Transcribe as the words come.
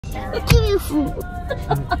Give me food.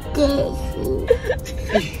 Give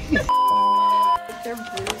They're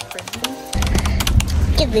really friendly.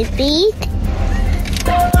 Give me beat.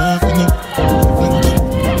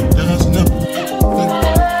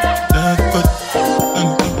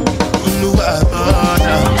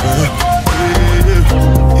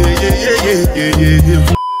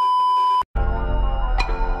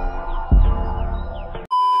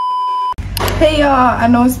 Hey y'all, I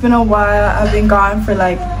know it's been a while. I've been gone for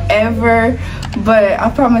like ever, but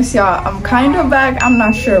I promise y'all I'm kind of back. I'm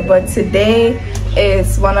not sure, but today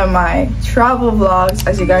is one of my travel vlogs.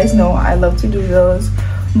 As you guys know, I love to do those.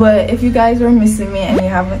 But if you guys were missing me and you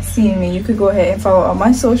haven't seen me, you could go ahead and follow all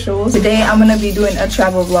my socials. Today I'm gonna be doing a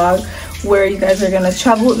travel vlog where you guys are gonna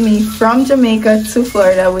travel with me from Jamaica to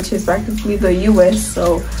Florida, which is practically the US.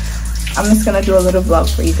 So I'm just gonna do a little vlog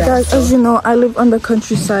for you guys. As you know, I live on the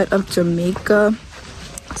countryside of Jamaica,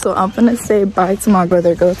 so I'm gonna say bye to my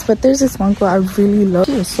brother girls. But there's this one girl I really love.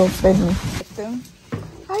 She is so friendly.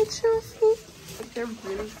 Hi, Trophy. They're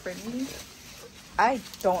really friendly. I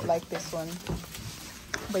don't like this one,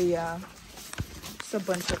 but yeah, it's a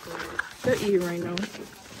bunch of girls. They're eating right now.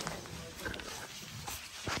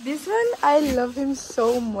 This one, I love him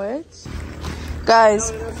so much,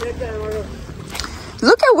 guys.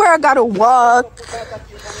 Look at where I gotta walk.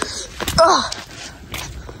 Ugh.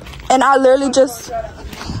 And I literally just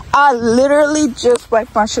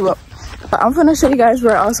wiped my shoe up. But I'm gonna show you guys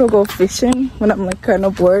where I also go fishing when I'm like kind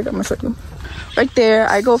of bored. I'm gonna show you. Right there,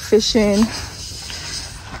 I go fishing.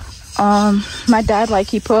 My dad, like,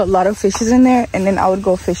 he put a lot of fishes in there, and then I would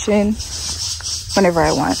go fishing whenever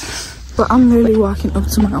I want. But I'm literally walking up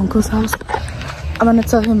to my uncle's house. I'm gonna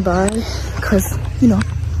tell him bye, because, you know,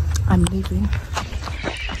 I'm leaving.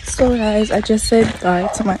 So guys, I just said bye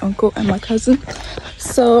to my uncle and my cousin.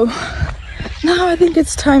 So now I think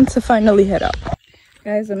it's time to finally head out.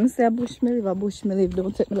 Guys, I'm gonna say a bush me live,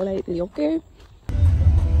 don't take me lightly, okay?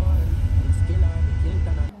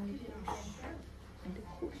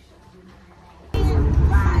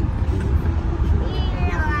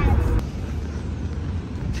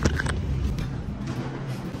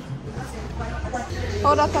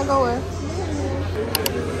 Hold up, I go where?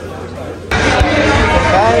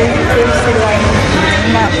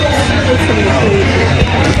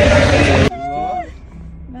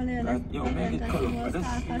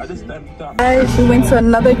 Guys, we went to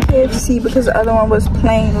another KFC because the other one was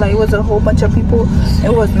plain, like it was a whole bunch of people.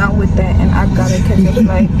 It was not with that, and I gotta catch a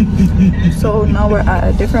flight. So now we're at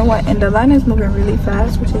a different one, and the line is moving really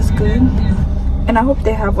fast, which is good. And I hope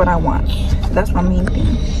they have what I want. That's my main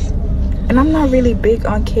thing. And I'm not really big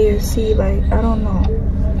on KFC, like, I don't know.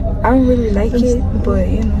 I don't really like it, but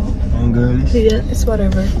you know, yeah, it's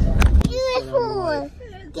whatever. me food.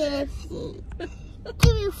 KFC.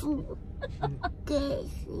 Give me food.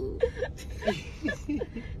 KFC.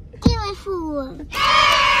 Give me food.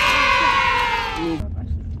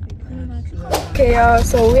 Okay, y'all,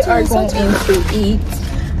 so we are going to eat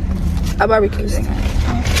a barbecue zinger.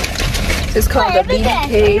 It's called the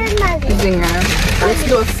BBK zinger. Let's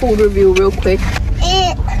do a food review real quick.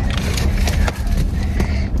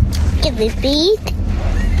 Give me beat.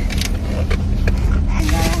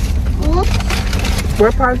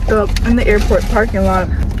 We're parked up in the airport parking lot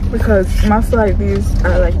because my flight leaves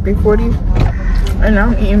at like 3:40, and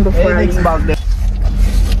I'm eating before I leave.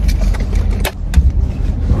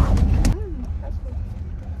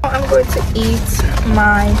 I'm going to eat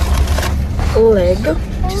my leg,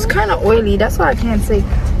 which is kind of oily. That's why I can't say.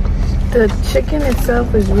 The chicken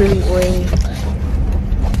itself is really oily.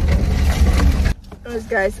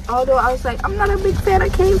 Guys, although I was like, I'm not a big fan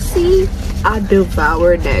of KFC, I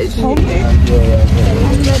devoured that shit.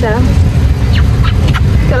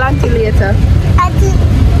 Tell auntie later.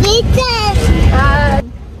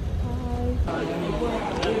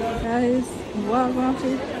 Guys, we're going to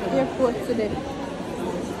the airport today.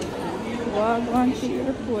 We're going to the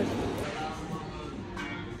airport.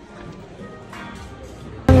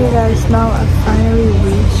 Okay guys, now I finally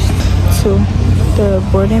reached to the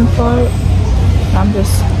boarding part. I'm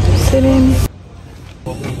just sitting.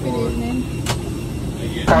 Good evening.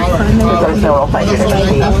 Let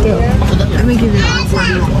me give you an answer.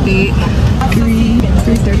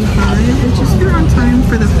 3:35, which is still on time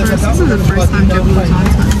for the first. This is the first time Joey was on time.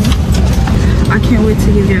 I can't wait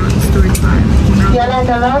to give you the story time.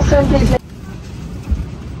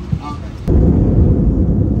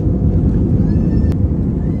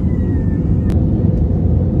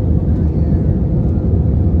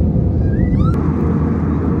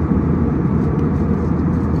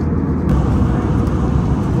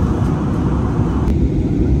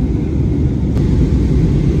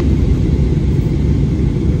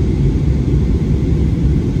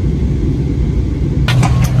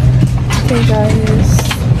 Okay guys,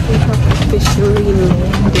 we have officially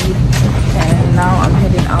landed and now I'm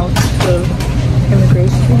heading out to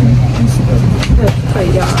immigration and stuff. But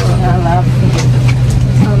y'all,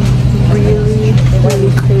 I'm really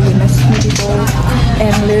craving a smoothie bowl,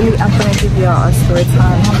 and literally I'm gonna give y'all a story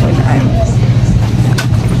time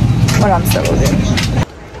when I'm settled in.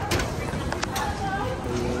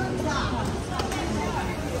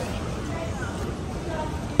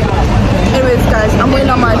 Anyways guys, I'm waiting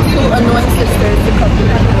on my 2 annoying sisters to come to me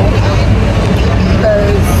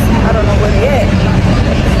because I don't know where they at.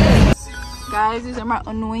 Guys, these are my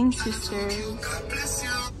annoying sisters.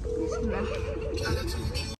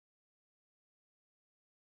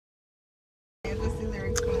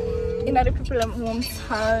 Another people at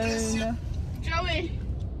hometown. Joey,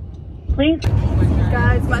 please.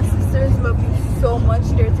 Guys, my sisters love me so much.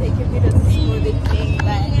 They're taking me to Smoothie King.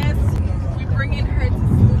 Yes, we're bringing her to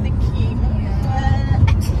Smoothie King.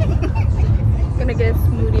 Gonna get a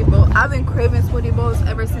smoothie bowl. I've been craving smoothie bowls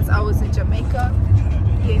ever since I was in Jamaica.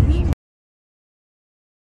 Gave me.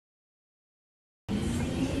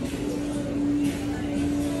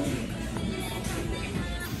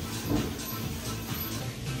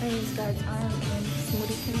 Anyways guys, I am in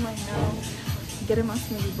Smoothie King right now, getting my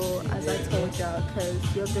smoothie bowl as I told y'all,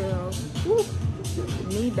 because your girl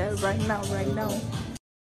need that right now.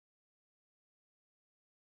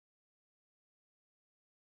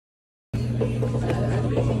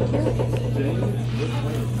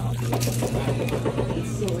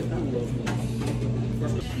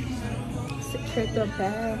 Secure the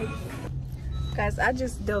bag. Guys, I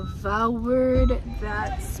just devoured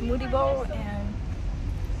that smoothie bowl and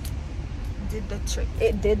did the trick.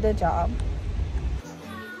 It did the job.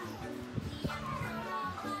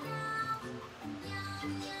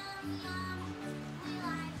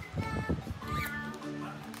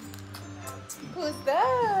 Who's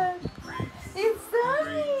that? It's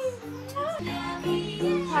Sunny.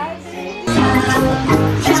 Hi, baby.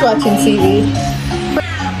 She's watching TV.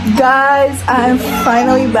 Guys, I'm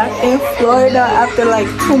finally back in Florida after like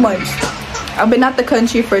 2 months. I've been out the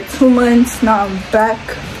country for 2 months. Now I'm back.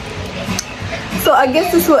 So I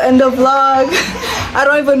guess this will end the vlog. I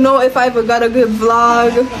don't even know if I ever got a good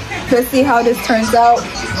vlog. Let's see how this turns out.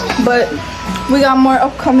 But we got more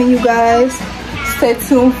upcoming, you guys. Stay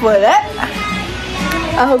tuned for that.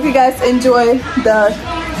 I hope you guys enjoy the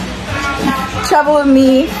travel with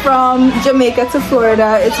me from Jamaica to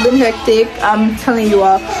Florida. It's been hectic, I'm telling you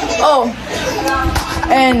all. Oh,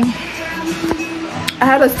 and I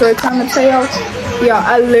had a story time to tell y'all. Yeah,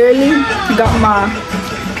 I literally got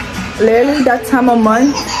that time of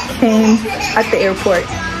month came at the airport.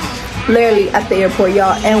 Literally at the airport,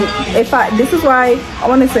 y'all. And this is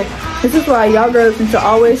why y'all girls need to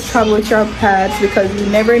always travel with your pads, because you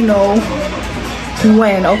never know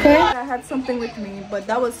when, okay? I had something with me, but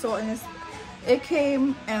that was so honest. It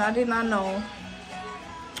came and I did not know.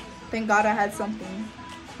 Thank God I had something.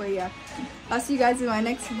 But yeah, I'll see you guys in my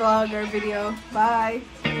next vlog or video. Bye.